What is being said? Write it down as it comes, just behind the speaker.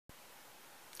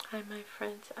Hi my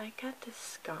friends, I got this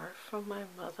scarf from my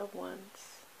mother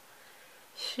once.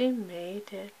 She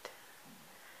made it.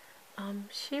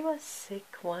 She was sick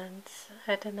once,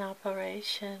 had an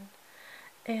operation,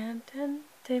 and then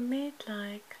they made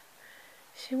like,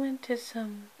 she went to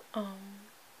some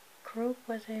group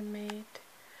where they made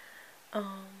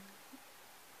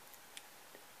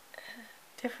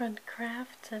different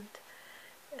crafts, and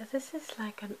this is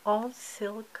like an all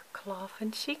silk cloth,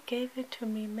 and she gave it to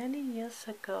me many years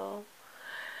ago.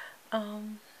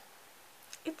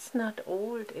 It's not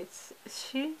old,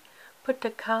 she put the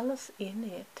colors in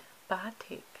it,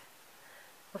 batik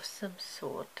of some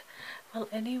sort. Well,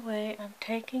 anyway, I'm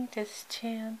taking this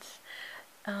chance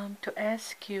to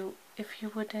ask you if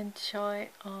you would enjoy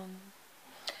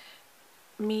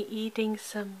me eating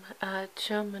some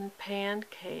German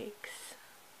pancakes.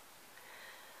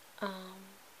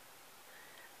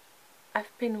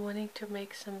 I've been wanting to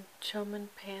make some German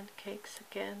pancakes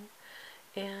again,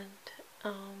 and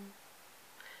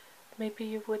maybe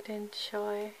you would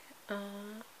enjoy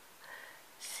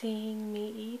seeing me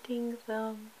eating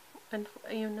them, and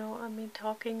I mean,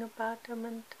 talking about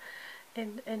them,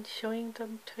 and showing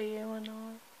them to you and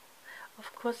all.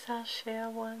 Of course I'll share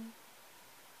one,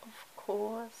 of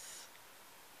course.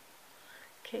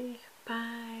 Okay,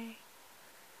 bye.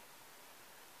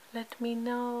 Let me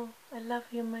know. I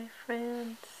love you, my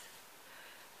friends.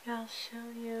 I'll show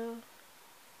you.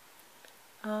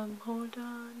 Hold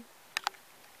on.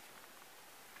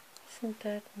 Isn't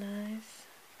that nice?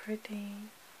 Pretty.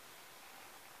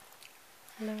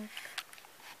 Look.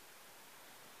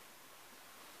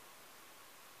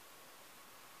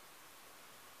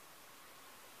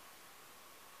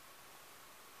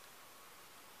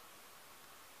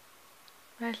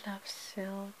 I love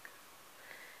silk.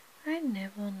 I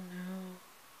never knew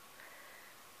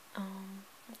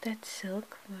that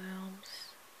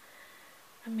silkworms.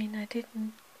 I mean, I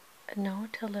didn't know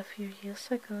till a few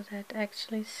years ago that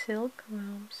actually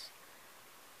silkworms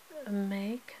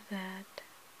make that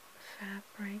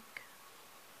fabric,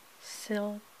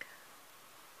 silk.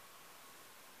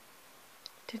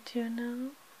 Did you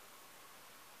know?